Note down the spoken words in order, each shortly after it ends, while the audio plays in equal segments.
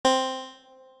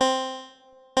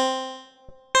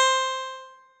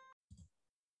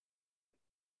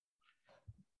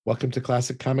Welcome to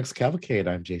Classic Comics Cavalcade.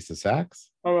 I'm Jason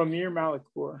Sachs. Oh, Amir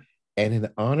Malipour. And in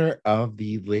honor of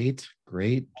the late,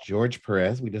 great George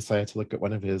Perez, we decided to look at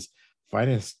one of his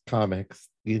finest comics,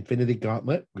 The Infinity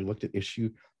Gauntlet. We looked at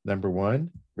issue number 1,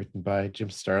 written by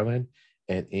Jim Starlin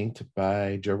and inked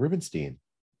by Joe Rubinstein.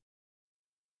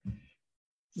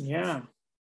 Yeah.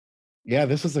 Yeah,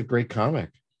 this is a great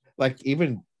comic. Like,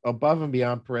 even above and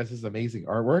beyond Perez's amazing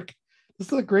artwork,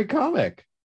 this is a great comic.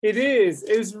 It is.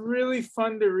 It was really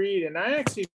fun to read. And I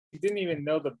actually didn't even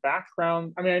know the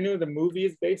background. I mean, I knew the movie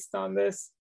is based on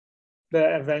this,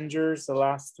 the Avengers, the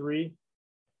last three.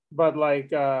 But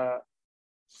like I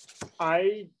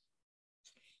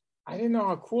didn't know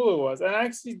how cool it was. And I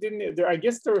actually didn't I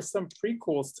guess there were some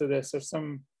prequels to this or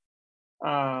some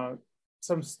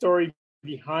story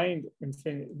behind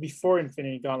before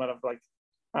Infinity Gauntlet of like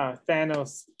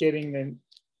Thanos getting the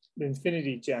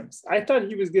Infinity Gems. I thought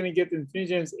he was going to get the Infinity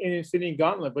Gems in Infinity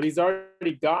Gauntlet, but he's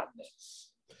already gotten it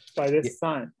by this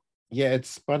time. Yeah, it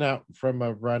spun out from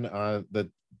a run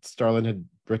that Starlin had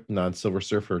written on Silver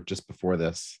Surfer just before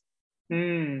this.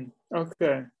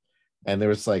 Okay. And there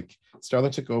was like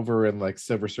Starlin took over in like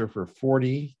Silver Surfer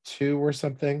 42 or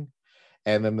something.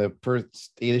 And then the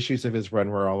first 8 issues of his run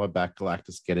were all about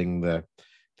Galactus getting the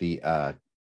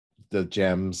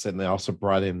gems, and they also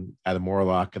brought in Adam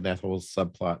Warlock and that whole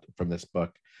subplot from this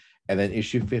book. And then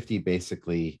issue 50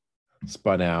 basically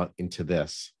spun out into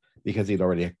this because he'd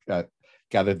already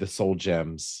gathered the soul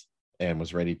gems and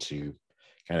was ready to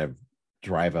kind of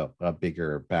drive a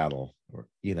bigger battle,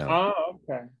 Oh,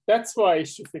 okay. That's why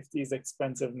issue 50 is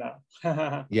expensive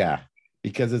now. Yeah,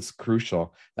 because it's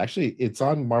crucial. Actually, it's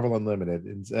on Marvel Unlimited.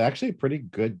 It's actually a pretty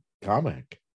good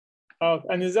comic. Oh,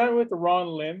 and is that with Ron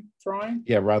Lim drawing?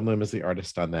 Yeah, Ron Lim is the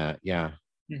artist on that. Yeah.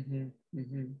 And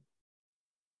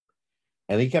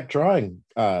he kept drawing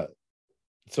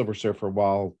Silver Surfer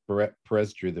while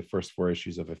Perez drew the first 4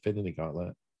 issues of Infinity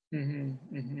Gauntlet.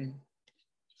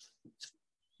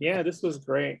 Yeah, this was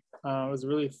great. It was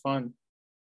really fun.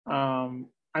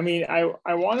 I mean,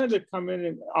 I wanted to come in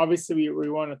and obviously we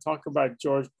want to talk about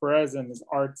George Perez, and his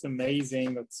art's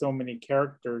amazing with so many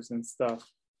characters and stuff.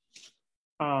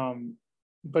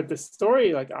 But the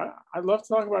story, like I love to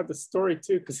talk about the story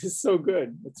too, because it's so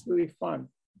good. It's really fun.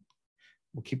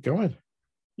 We'll keep going.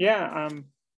 Yeah.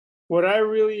 What I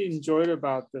really enjoyed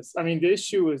about this, I mean, the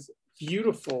issue was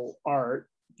beautiful art,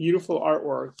 beautiful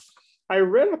artwork. I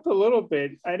read up a little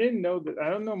bit. I didn't know that. I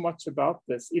don't know much about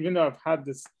this, even though I've had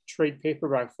this trade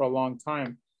paperback for a long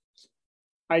time.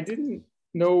 I didn't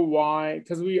know why,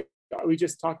 because we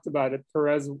just talked about it.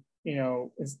 Perez,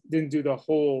 didn't do the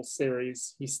whole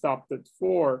series. He stopped at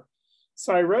 4.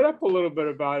 So I read up a little bit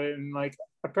about it, and like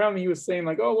apparently he was saying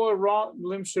like, oh well, Ron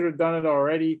Lim should have done it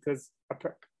already because,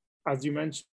 as you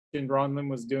mentioned, Ron Lim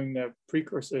was doing the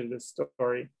precursor to this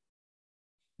story,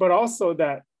 but also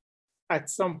that at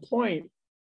some point,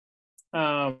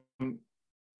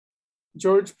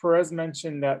 George Perez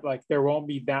mentioned that like there won't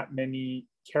be that many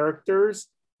characters,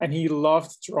 and he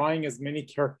loved drawing as many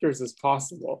characters as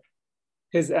possible.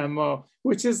 His MO,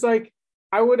 which is like,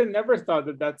 I would have never thought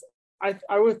that's.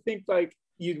 I would think like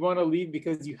you'd want to leave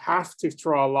because you have to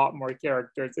draw a lot more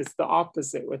characters. It's the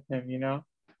opposite with him.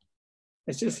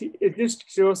 It just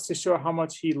goes to show how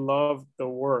much he loved the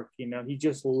work. He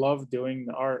just loved doing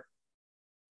the art.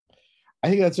 I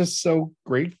think that's just so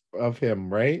great of him,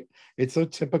 right? It's so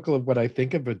typical of what I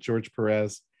think of George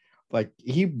Perez. Like,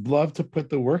 he loved to put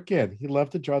the work in. He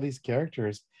loved to draw these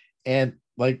characters. And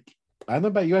like, I don't know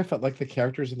about you, I felt like the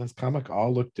characters in this comic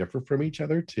all look different from each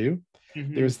other too.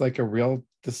 There's like a real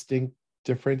distinct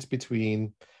difference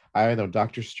between, I don't know,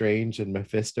 Doctor Strange and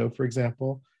Mephisto, for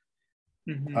example.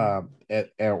 Or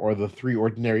the 3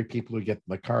 ordinary people who get in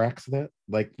the car accident.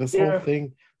 Like, this whole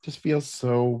thing just feels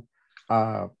so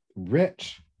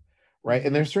rich, right?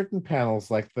 And there's certain panels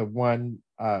like the one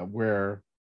where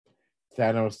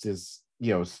Thanos is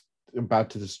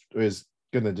about to is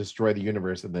going to destroy the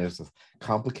universe, and there's this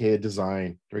complicated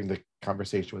design during the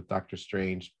conversation with Doctor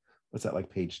Strange. What's that, like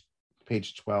page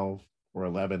 12 or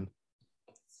 11,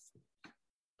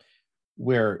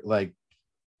 where like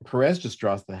Perez just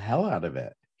draws the hell out of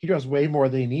it. He draws way more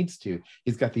than he needs to.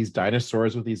 He's got these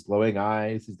dinosaurs with these glowing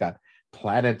eyes. He's got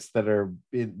planets that are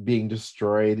being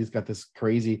destroyed. He's got this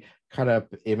crazy cut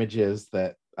up images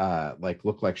that like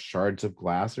look like shards of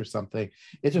glass or something.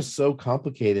 It's just so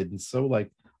complicated and so like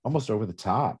almost over the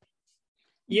top.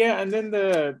 Yeah, and then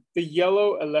the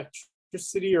yellow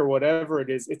electricity or whatever it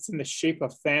is, it's in the shape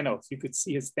of Thanos. You could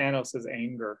see his Thanos'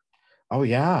 anger. Oh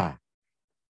yeah.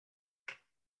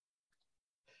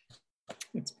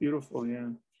 It's beautiful, yeah.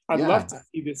 I'd love to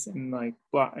see this in like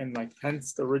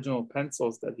the original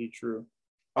pencils that he drew.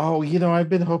 Oh, I've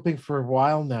been hoping for a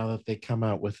while now that they come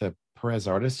out with a Perez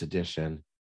Artist Edition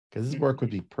because his work would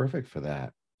Mhm. be perfect for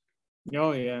that.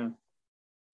 Oh yeah.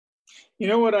 You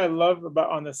know what I love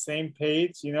about on the same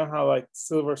page? You know how like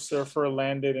Silver Surfer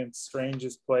landed in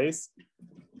Strange's place?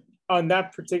 On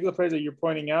that particular page that you're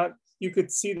pointing out, you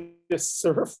could see the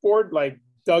surfboard like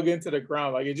dug into the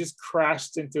ground, like it just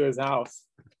crashed into his house.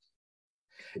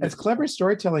 It's clever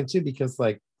storytelling too, because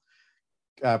like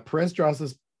Perez draws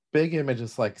this big image,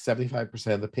 it's like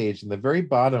 75% of the page, and the very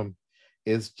bottom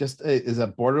is a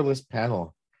borderless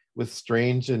panel with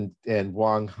Strange and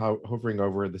Wong hovering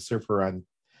over the surfer on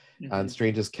Mhm.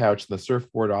 Strange's couch and the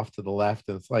surfboard off to the left,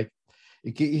 and it's like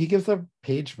he gives the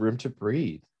page room to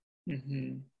breathe.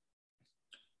 Mhm.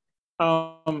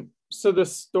 So the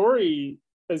story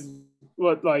is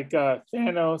what like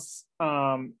Thanos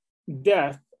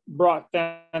death brought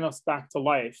Thanos back to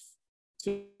life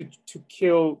to to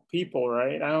kill people,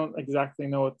 right? I don't exactly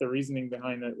know what the reasoning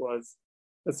behind it was.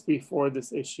 That's before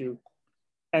this issue.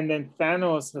 And then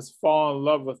Thanos has fallen in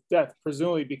love with death,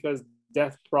 presumably because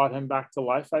death brought him back to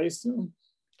life, I assume.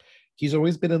 He's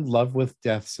always been in love with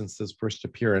death since his first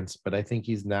appearance, but I think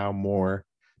he's now more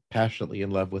passionately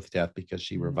in love with death because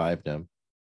she revived him.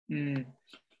 Mm.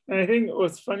 And I think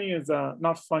what's funny is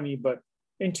not funny, but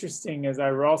interesting is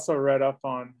I also read up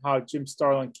on how Jim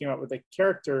Starlin came up with a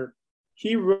character.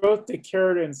 He wrote the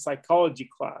character in psychology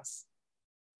class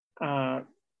uh,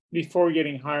 before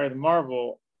getting hired at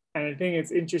Marvel. And I think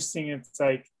it's interesting. It's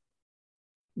like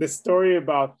the story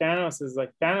about Thanos is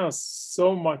like Thanos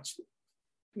so much,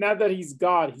 now that he's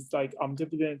God, he's like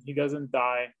omnipotent, he doesn't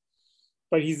die,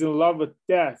 but he's in love with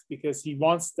death because he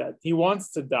wants that. He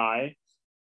wants to die.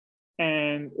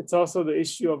 And it's also the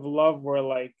issue of love where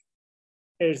like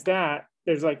there's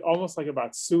like almost like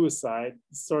about suicide,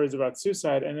 stories about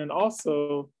suicide, and then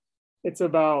also it's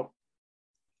about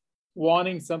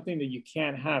wanting something that you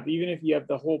can't have. Even if you have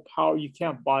the whole power, you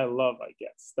can't buy love, I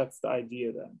guess that's the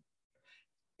idea then.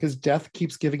 Because death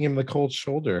keeps giving him the cold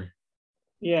shoulder.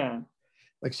 Yeah,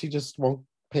 Like she just won't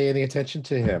pay any attention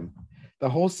to him. The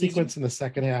whole he's sequence in the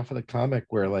second half of the comic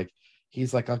where like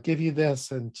he's like, I'll give you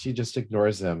this, and she just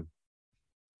ignores him.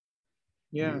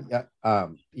 yeah.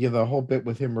 Yeah, the whole bit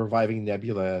with him reviving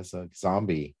Nebula as a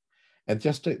zombie, and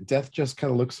just Death just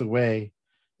kind of looks away,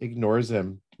 ignores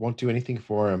him, won't do anything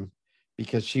for him,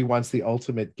 because she wants the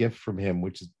ultimate gift from him,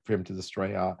 which is for him to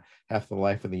destroy half the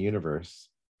life in the universe,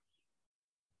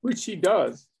 Which he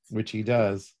does. which he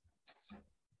does.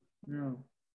 Yeah.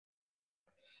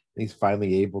 He's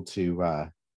finally able to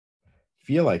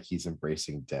feel like he's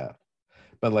embracing death,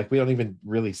 but like we don't even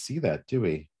really see that, do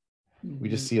we? We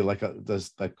just Mhm. see like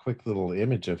a quick little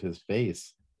image of his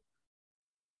face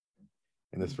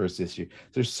in this first issue.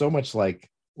 There's so much like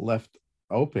left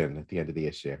open at the end of the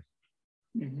issue.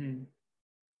 Mhm.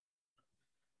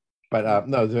 But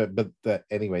no,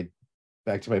 anyway,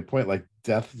 back to my point. Like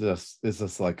death just is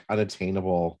this like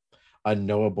unattainable,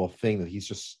 unknowable thing that he's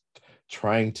just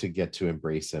trying to get to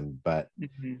embrace him. But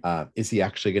Mhm. is he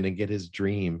actually going to get his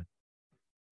dream?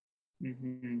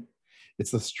 Mhm.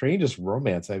 It's the strangest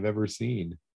romance I've ever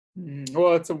seen. Mhm.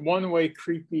 Well, it's a one-way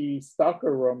creepy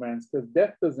stalker romance because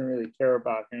Death doesn't really care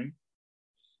about him.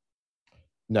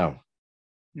 No,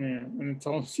 Yeah, and it's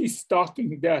all she's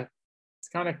stalking Death. It's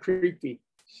kind of creepy.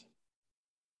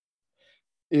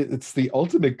 it's the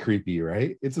ultimate creepy,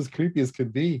 right? It's as creepy as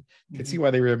could be. Can see Mhm.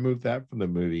 why they removed that from the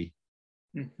movie.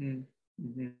 Mhm.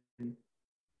 Mhm.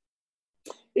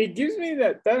 It gives me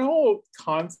that whole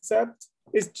concept.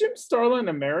 Is Jim Starlin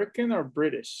American or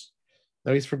British?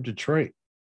 No, he's from Detroit.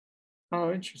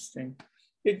 Oh, interesting.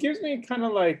 It gives me kind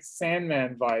of like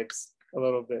Sandman vibes a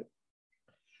little bit.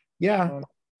 Yeah, Um,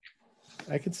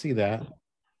 I could see that.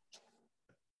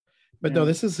 But no, yeah.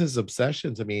 this is his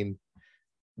obsessions. I mean,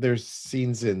 there's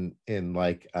scenes in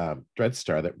like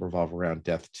Dreadstar that revolve around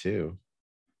death too.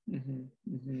 Mhm.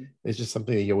 Mhm. It's just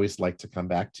something that you always like to come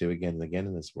back to again and again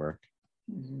in this work.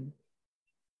 Mhm.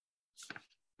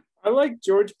 I like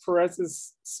George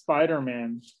Perez's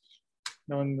Spider-Man.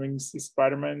 When you see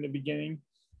Spider-Man in the beginning,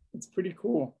 it's pretty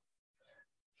cool.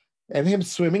 And him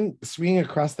swinging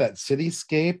across that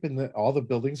cityscape, and all the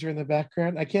buildings are in the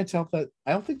background. I can't tell if that.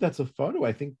 I don't think that's a photo.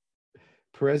 I think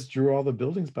Perez drew all the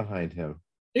buildings behind him.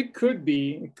 It could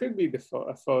be. It could be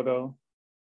a photo.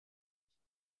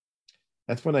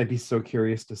 That's when I'd be so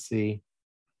curious to see.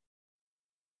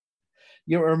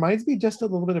 It reminds me just a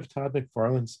little bit of Todd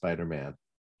McFarlane's Spider-Man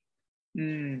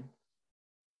Mm,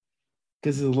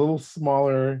 because it's a little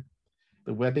smaller.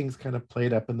 The webbing's kind of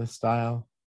played up in the style.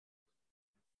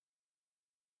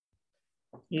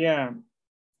 yeah, a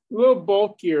little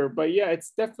bulkier, but yeah,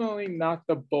 it's definitely not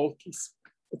the bulky.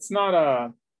 It's not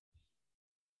a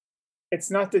it's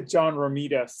not the John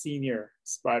Romita Senior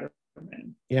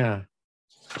Spider-Man. Yeah.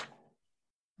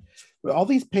 But all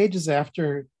these pages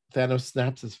after Thanos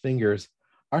snaps his fingers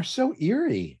are so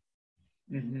eerie.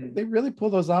 Mm-hmm. They really pull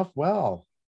those off well.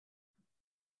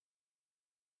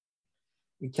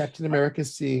 And Captain America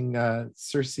seeing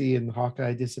Cersei and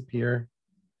Hawkeye disappear.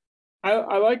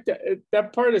 I like that.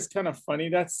 That part is kind of funny,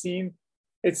 that scene.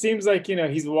 It seems like,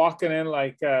 he's walking in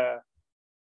like the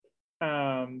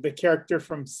character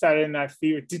from Saturday Night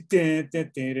Fever.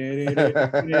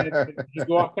 He's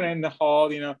walking in the hall,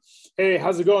 hey,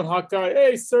 how's it going, Hawkeye?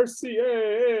 Hey, Cersei,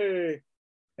 hey.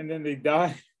 And then they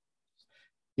die.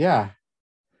 Yeah.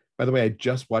 By the way, I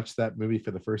just watched that movie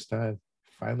for the first time.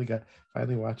 Finally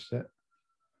watched it.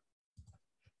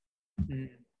 Mm.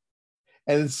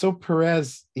 And so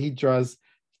Perez, he draws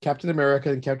Captain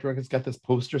America, and Captain America's got this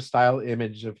poster style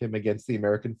image of him against the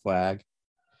American flag.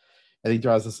 And he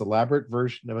draws this elaborate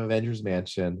version of Avengers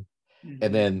Mansion. Mm-hmm.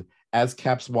 And then as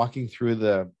Cap's walking through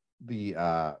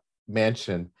the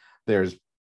mansion, there's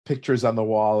pictures on the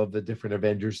wall of the different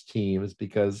Avengers teams,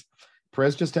 because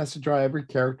Perez just has to draw every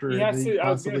character he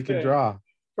possibly can draw.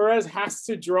 Perez has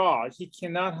to draw. He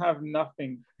cannot have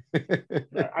nothing.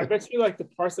 I bet you, like, the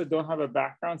parts that don't have a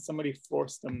background, somebody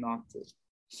forced them not to.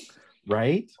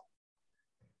 Right?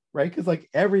 Because like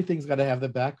everything's got to have the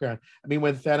background. I mean,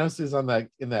 when Thanos is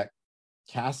in that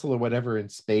castle or whatever in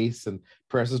space, and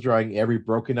Perez is drawing every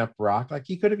broken up rock, like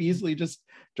he could have easily just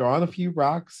drawn a few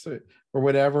rocks or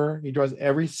whatever. He draws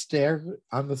every stair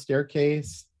on the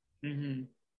staircase.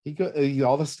 Mm-hmm.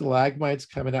 All the stalagmites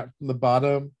coming out from the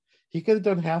bottom. He could have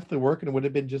done half the work and it would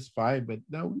have been just fine, but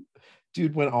no,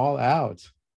 dude went all out.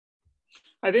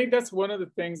 I think that's one of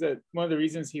the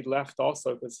reasons he left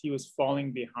also, because he was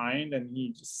falling behind, and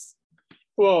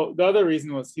the other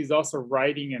reason was he's also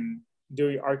writing and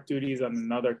doing art duties on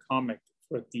another comic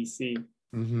for DC.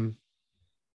 Mm-hmm.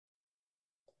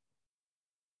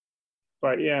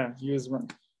 But yeah, he was one.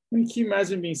 I mean, can you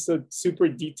imagine being so super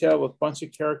detailed with a bunch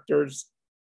of characters?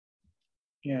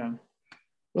 Yeah.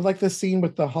 Well, like the scene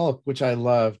with the Hulk, which I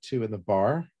love too, in the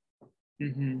bar.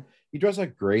 Mm-hmm. He draws a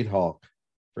great Hulk,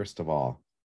 first of all.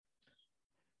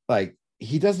 Like,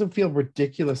 he doesn't feel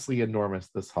ridiculously enormous,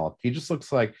 this Hulk. He just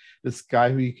looks like this guy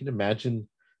who you can imagine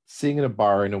seeing in a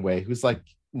bar in a way, who's like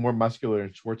more muscular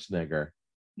than Schwarzenegger.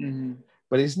 Mm-hmm.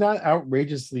 But he's not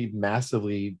outrageously,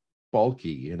 massively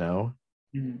bulky,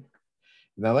 Mm-hmm.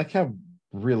 And I like how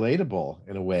relatable,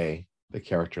 in a way, the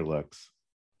character looks.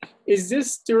 Is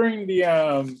this during the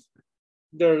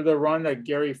run that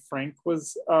Gary Frank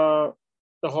was the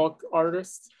Hulk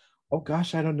artist? Oh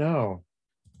gosh, I don't know.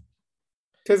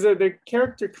 Because the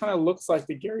character kind of looks like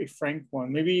the Gary Frank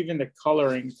one. Maybe even the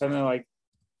coloring, kind of like,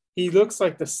 he looks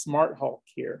like the Smart Hulk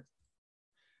here.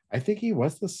 I think he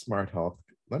was the Smart Hulk.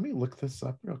 Let me look this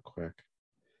up real quick.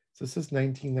 So this is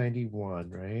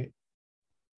 1991, right?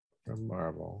 From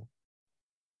Marvel.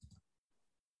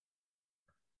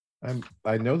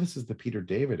 I know this is the Peter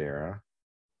David era.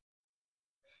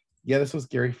 Yeah, this was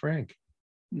Gary Frank.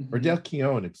 Mm-hmm. Or Dale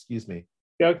Keown, excuse me.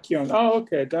 Dale Keown. Oh,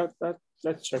 okay.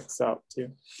 That checks out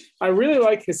too. I really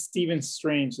like his Stephen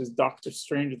Strange, his Doctor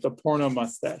Strange with the porno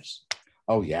mustache.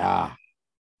 Oh yeah.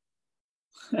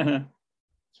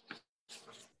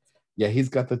 Yeah, he's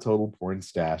got the total porn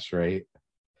stash, right?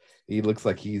 He looks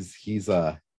like he's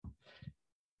out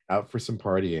for some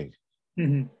partying.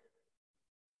 Mm-hmm.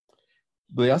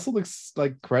 But he also looks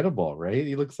like credible, right?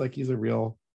 He looks like he's a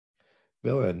real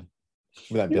villain.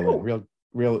 Real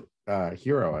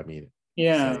hero, I mean.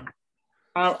 Yeah.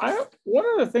 One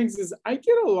of the things is I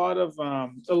get a lot of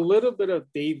a little bit of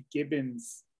Dave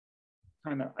Gibbons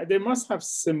kind of. They must have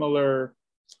similar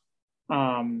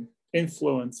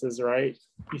influences, right?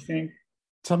 You think?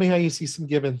 Tell me how you see some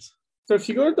Gibbons. So if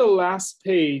you go to the last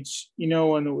page,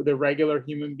 when the regular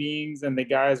human beings and the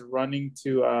guy is running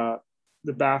to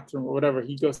the bathroom or whatever,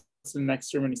 he goes to the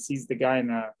next room and he sees the guy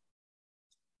in I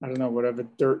don't know, whatever,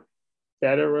 dirt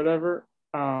bed or whatever.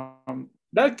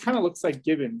 That kind of looks like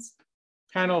Gibbons.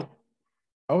 Panel.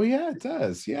 Oh yeah, it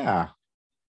does. Yeah.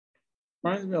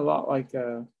 Reminds me a lot like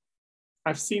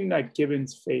I've seen that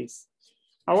Gibbons face.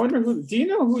 I wonder do you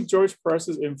know who George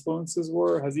Perez's influences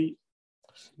were? Has he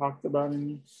talked about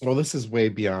any? Well, this is way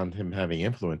beyond him having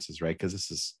influences, right? Because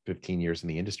this is 15 years in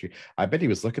the industry. I bet he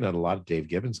was looking at a lot of Dave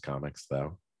Gibbons comics,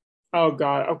 though. Oh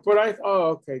God!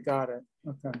 Okay, got it.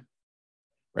 Okay.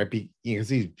 Right, because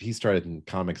he started in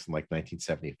comics in like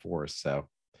 1974, so.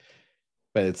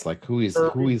 But it's like who he's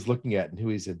looking at and who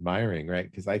he's admiring, right?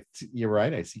 Because you're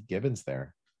right, I see Gibbons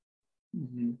there.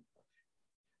 Mm-hmm.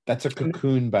 That's a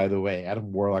cocoon, by the way.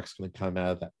 Adam Warlock's going to come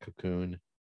out of that cocoon.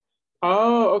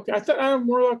 Oh, okay. I thought Adam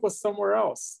Warlock was somewhere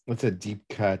else. It's a deep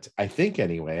cut, I think.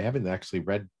 Anyway, I haven't actually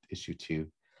read issue 2,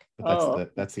 but Oh,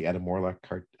 that's the Adam Warlock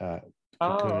oh,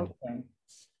 cocoon. okay.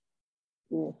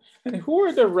 Cool. And who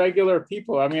are the regular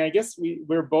people? I mean, I guess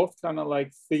we're both kind of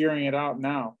like figuring it out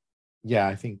now. Yeah,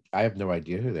 I think I have no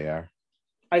idea who they are.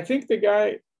 I think the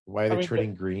guy, Why I they're mean,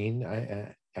 turning green?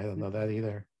 I don't know that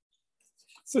either.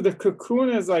 so the cocoon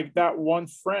is like that one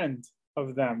friend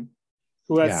of them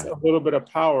who has Yeah, a little bit of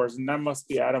powers, and that must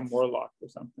be Adam Warlock or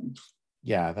something.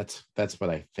 yeah, that's what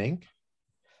I think.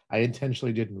 I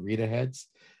intentionally didn't read ahead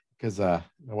because I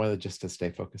wanted just to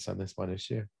stay focused on this one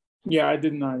issue. Yeah, I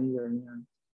did not either. Yeah.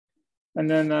 And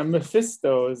then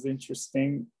Mephisto is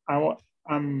interesting.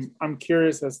 I'm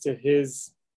curious as to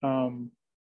his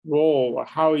role,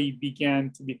 how he began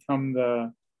to become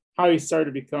how he started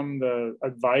to become the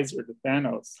advisor to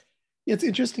Thanos. It's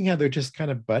interesting how they're just kind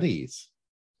of buddies.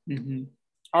 Mm-hmm.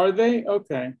 Are they?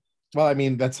 Okay. Well, I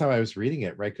mean, that's how I was reading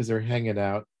it, right? Because they're hanging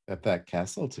out at that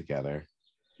castle together,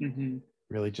 Mm-hmm.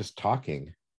 really just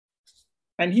talking.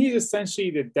 And he's essentially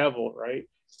the devil, right?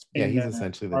 Yeah, In he's the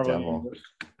essentially the Marvel devil. universe.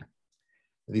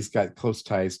 He's got close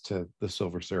ties to the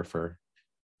Silver Surfer.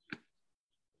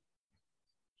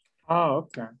 Oh,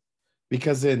 okay.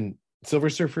 Because in Silver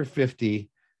Surfer 50,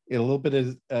 a little bit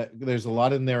of there's a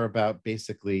lot in there about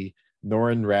basically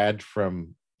Norrin Rad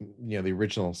from the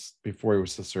originals before he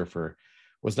was the Surfer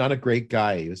was not a great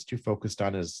guy. He was too focused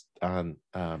on his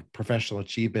professional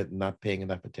achievement and not paying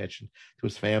enough attention to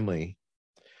his family.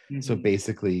 Mm-hmm. So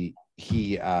basically,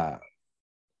 he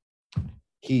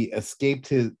escaped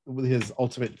his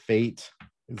ultimate fate,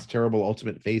 his terrible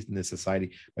ultimate fate in this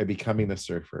society by becoming the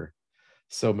Surfer.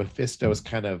 So Mephisto is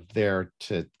kind of there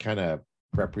to kind of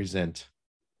represent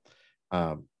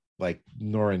like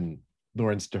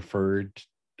Norrin's deferred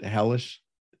hellish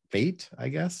fate, I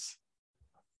guess.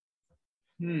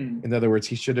 In other words,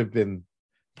 he should have been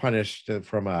punished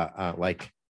from a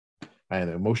like an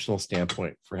emotional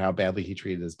standpoint for how badly he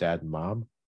treated his dad and mom.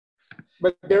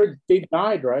 But they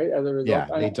died, right? As a result. Yeah,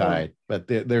 they died. But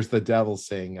there's the devil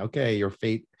saying, "Okay, your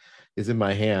fate is in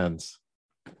my hands.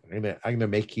 I'm gonna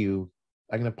make you.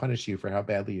 I'm gonna punish you for how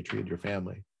badly you treated your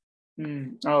family."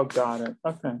 Oh, got it.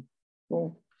 Okay,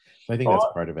 cool. I think that's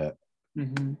part of it.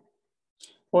 Mm-hmm.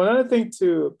 Well, another thing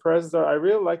too, Perez, I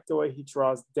really like the way he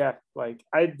draws Death. Like,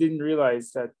 I didn't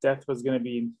realize that Death was going to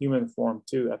be in human form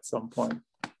too at some point.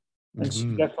 And she's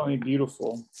definitely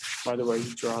beautiful by the way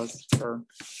he draws her.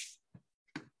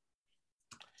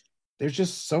 There's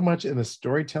just so much, and the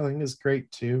storytelling is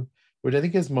great too, which I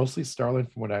think is mostly Starlin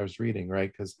from what I was reading, right?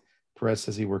 Because Perez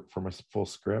says he worked from a full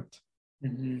script.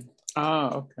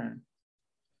 Ah, okay.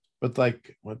 But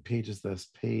like, what page is this?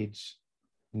 Page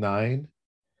 9,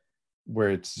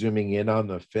 where it's zooming in on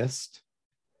the fist,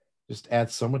 just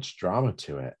adds so much drama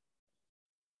to it.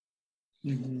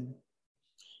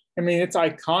 I mean, it's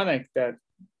iconic, that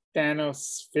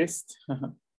Thanos fist.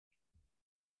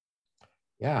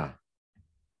 Yeah.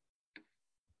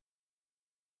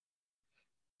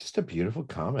 Just a beautiful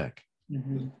comic.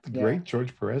 Great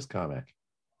George Perez comic.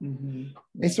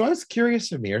 Hey, so I was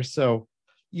curious, Amir. So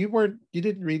you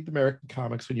didn't read the American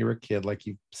comics when you were a kid, like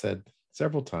you said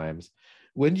several times.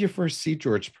 When did you first see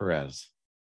George Perez?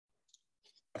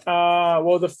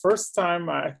 Well, the first time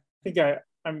I think I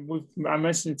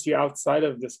mentioned to you outside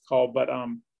of this call, but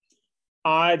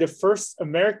the first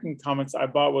American comics I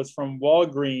bought was from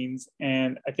Walgreens,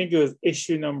 and I think it was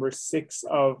issue number 6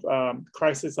 of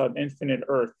Crisis on Infinite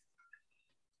Earth.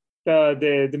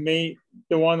 The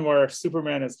one where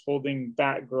Superman is holding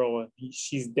Batgirl and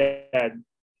she's dead.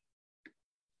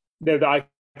 The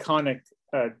iconic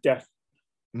death.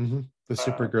 The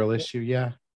Supergirl issue,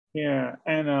 yeah. Yeah,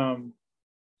 and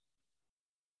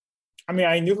I mean,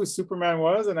 I knew who Superman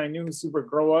was and I knew who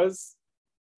Supergirl was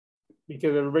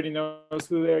because everybody knows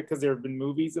who they are because there have been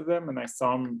movies of them, and I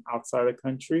saw them outside the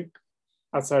country,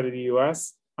 outside of the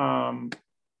US.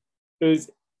 It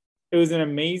was an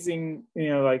amazing,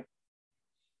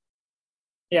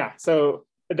 so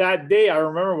that day I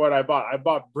remember what I bought. I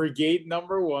bought Brigade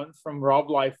 #1 from Rob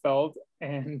Liefeld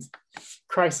and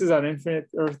Crisis on Infinite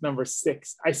Earth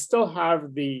 #6. I still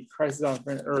have the Crisis on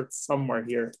Infinite Earth somewhere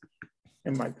here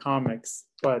in my comics,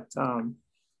 but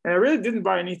and I really didn't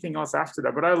buy anything else after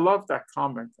that, but I loved that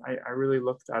comic. I really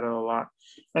looked at it a lot.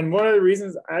 And one of the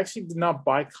reasons I actually did not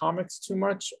buy comics too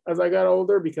much as I got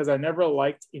older, because I never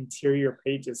liked interior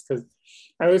pages, because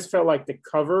I always felt like the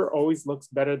cover always looks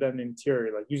better than the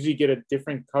interior. Like usually you get a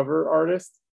different cover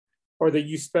artist, or that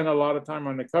you spend a lot of time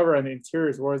on the cover and the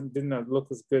interiors didn't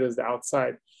look as good as the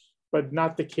outside. But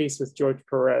not the case with George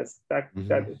Perez.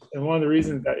 And one of the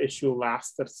reasons that issue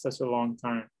lasted such a long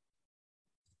time.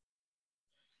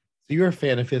 So you're a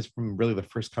fan of his from really the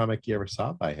first comic you ever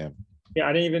saw by him. Yeah,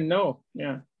 I didn't even know.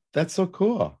 Yeah. That's so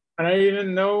cool. And I didn't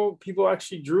even know people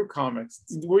actually drew comics.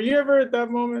 Were you ever at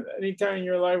that moment, anytime in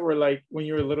your life where like when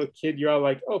you were a little kid, you're all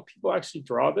like, oh, people actually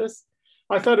draw this?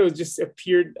 I thought it was just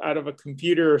appeared out of a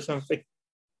computer or something.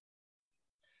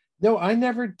 No, I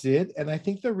never did. And I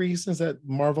think the reason is that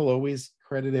Marvel always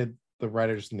credited the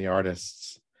writers and the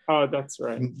artists Oh, that's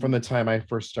right. from the time I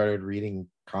first started reading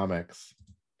comics.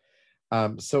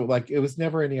 So like it was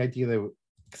never any idea that,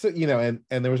 so you know,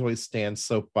 and there was always Stan's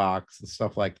soapbox and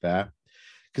stuff like that.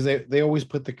 Because they always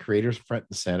put the creators front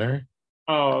and center.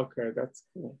 Oh, okay, that's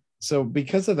cool. So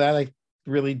because of that, I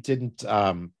really didn't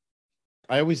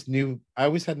I always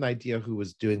had an idea who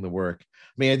was doing the work.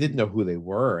 I mean, I didn't know who they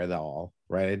were at all,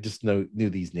 right? I just knew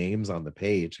these names on the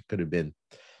page. It could have been,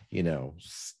 you know,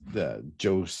 the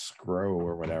Joe Scrow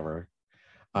or whatever.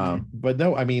 But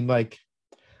no, I mean, like,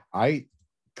 I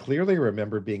clearly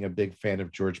remember being a big fan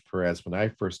of George Perez when I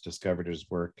first discovered his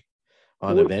work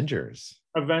on Avengers.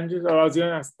 Avengers. Oh, I was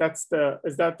gonna ask.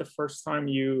 Is that the first time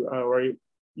you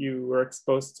were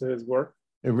exposed to his work?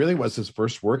 It really was his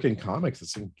first work in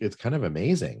comics. It's kind of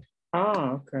amazing.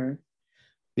 Oh, okay.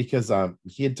 Because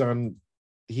he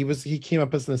came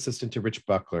up as an assistant to Rich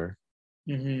Buckler,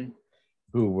 who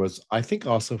was I think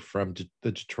also from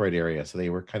the Detroit area, so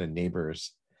they were kind of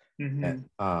neighbors. And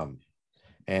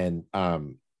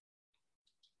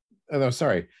no,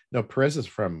 sorry, no, Perez is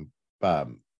from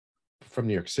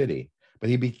New York City,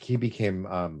 but he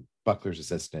became Buckler's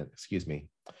assistant. Excuse me.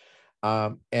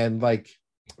 And like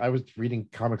I was reading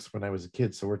comics when I was a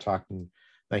kid, so we're talking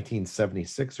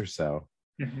 1976 or so.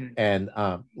 And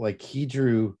like he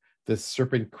drew the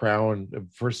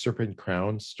first Serpent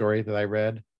Crown story that I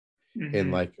read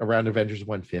in like around Avengers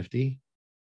 150.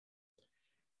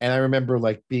 And I remember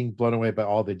like being blown away by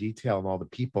all the detail and all the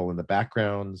people and the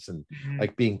backgrounds and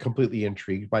like being completely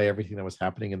intrigued by everything that was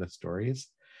happening in the stories.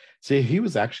 So he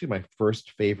was actually my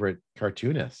first favorite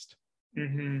cartoonist.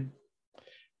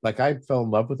 Like I fell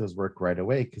in love with his work right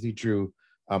away because he drew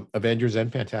Avengers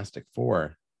and Fantastic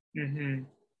Four.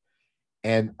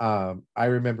 And I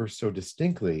remember so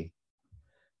distinctly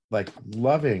like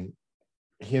loving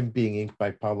him being inked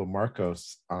by Pablo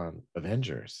Marcos on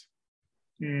Avengers.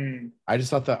 I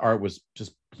just thought that art was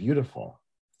just beautiful.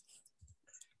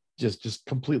 Just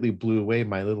completely blew away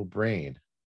my little brain.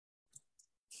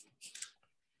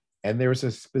 And there was a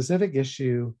specific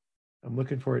issue, I'm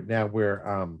looking for it now,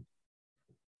 where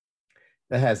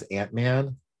that has Ant-Man.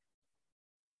 I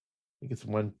think it's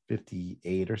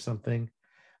 158 or something.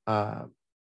 And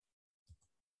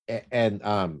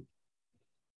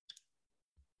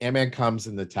Ant-Man comes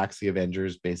in the Taxi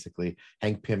Avengers, basically.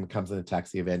 Hank Pym comes in the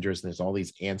Taxi Avengers, and there's all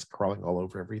these ants crawling all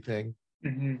over everything.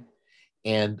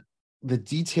 And the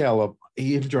detail of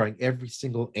him drawing every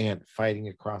single ant fighting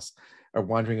across or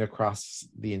wandering across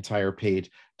the entire page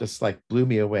just like blew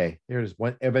me away. There's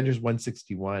Avengers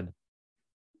 161.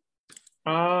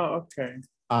 Oh, okay.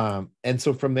 And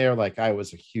so from there, like I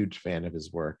was a huge fan of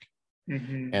his work.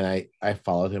 And I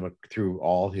followed him through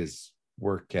all his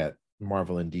work at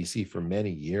Marvel and DC for many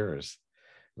years.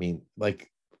 I mean,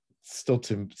 like still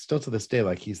to this day,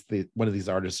 like he's one of these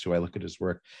artists who I look at his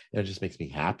work and it just makes me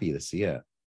happy to see it.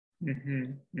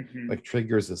 Like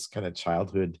triggers this kind of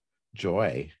childhood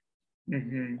joy.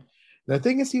 The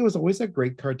thing is, he was always a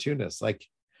great cartoonist. Like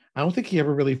I don't think he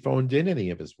ever really phoned in any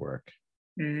of his work.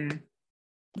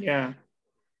 Yeah.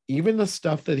 Even the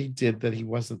stuff that he did that he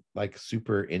wasn't like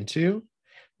super into,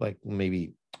 like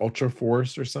maybe Ultra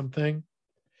Force or something,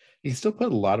 he still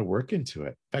put a lot of work into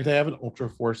it. In fact, I have an Ultra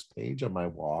Force page on my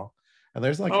wall, and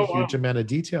there's like a huge amount of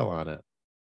detail on it.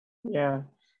 Yeah.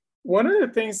 One of the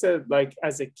things that like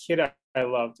as a kid I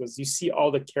loved was you see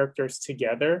all the characters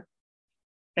together,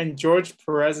 and George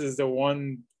Perez is the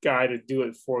one guy to do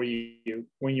it for you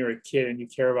when you're a kid and you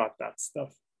care about that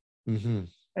stuff.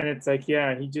 And it's like,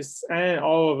 yeah, and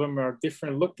all of them are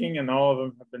different looking, and all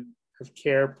of them have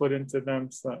care put into them.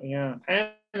 So yeah,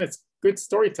 and it's good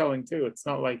storytelling too. It's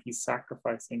not like he's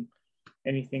sacrificing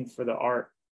anything for the art.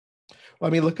 Well,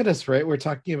 I mean, look at us, right? We're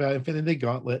talking about Infinity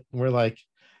Gauntlet, and we're like,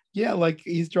 yeah, like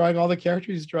he's drawing all the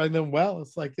characters, he's drawing them well.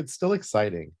 It's like it's still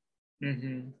exciting.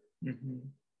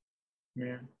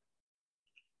 Yeah.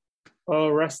 Oh,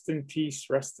 rest in peace,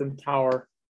 rest in power.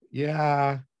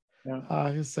 Yeah.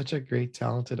 He's such a great,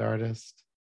 talented artist.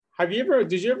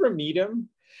 Did you ever meet him?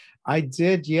 I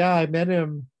did. Yeah, I met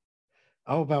him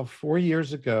about 4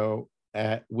 years ago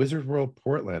at Wizard World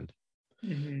Portland,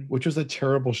 which was a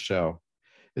terrible show.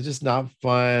 It's just not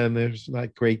fun. There's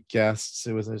not great guests.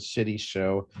 It was a shitty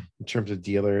show in terms of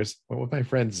dealers. I went with my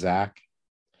friend Zach,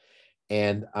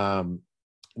 and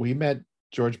we met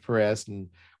George Perez and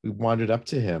we wandered up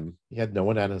to him. He had no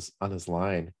one on his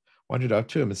line. Wandered up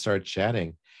to him and started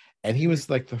chatting, and he was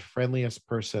like the friendliest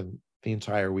person the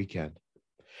entire weekend.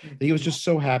 He was just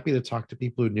so happy to talk to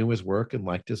people who knew his work and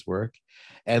liked his work,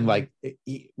 and like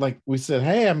we said,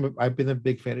 hey, I've been a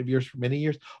big fan of yours for many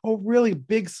years. Oh, really?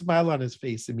 Big smile on his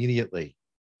face immediately.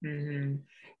 Mm-hmm.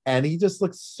 And he just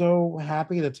looked so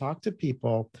happy to talk to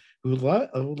people who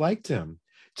liked him.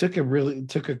 Took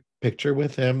a picture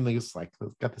with him. He was like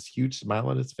got this huge smile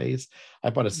on his face. I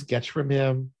bought a sketch from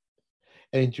him,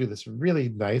 and he drew this really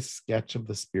nice sketch of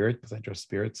the spirit because I draw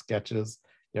spirit sketches.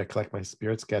 I collect my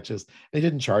spirit sketches. They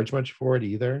didn't charge much for it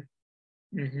either.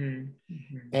 Mm-hmm.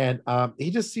 Mm-hmm. And he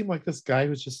just seemed like this guy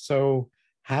who's just so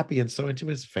happy and so into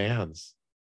his fans.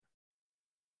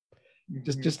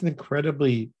 Mm-hmm. Just an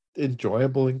incredibly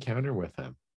enjoyable encounter with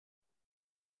him.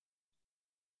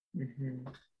 Mm-hmm.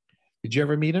 Did you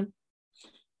ever meet him?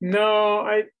 No,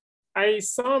 I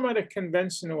saw him at a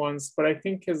convention once, but I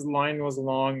think his line was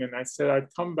long, and I said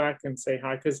I'd come back and say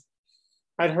hi because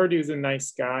I'd heard he was a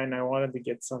nice guy, and I wanted to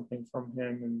get something from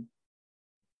him. And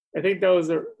I think that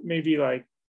was maybe like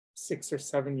 6 or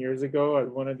 7 years ago at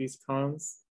one of these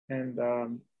cons,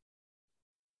 and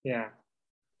yeah,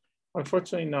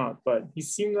 unfortunately not. But he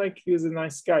seemed like he was a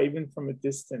nice guy, even from a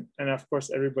distance. And of course,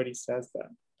 everybody says that.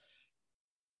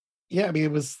 Yeah, I mean,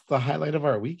 it was the highlight of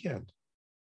our weekend.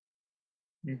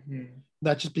 Mm-hmm.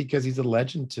 Not just because he's a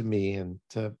legend to me and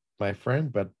to my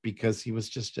friend, but because he was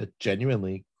just a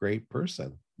genuinely great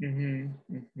person.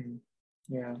 Mm-hmm. Mm-hmm.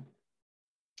 Yeah.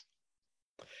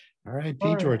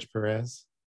 R.I.P. George Perez.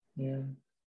 Yeah.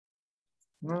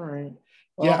 All right.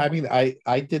 Well, yeah, I mean,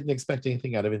 I didn't expect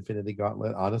anything out of Infinity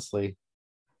Gauntlet, honestly.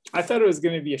 I thought it was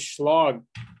going to be a slog,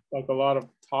 like a lot of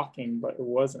talking, but it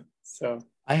wasn't. So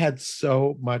I had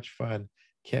so much fun.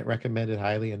 Can't recommend it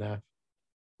highly enough.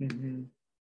 Mm-hmm.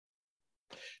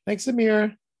 Thanks,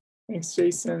 Amir. Thanks,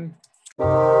 Jason.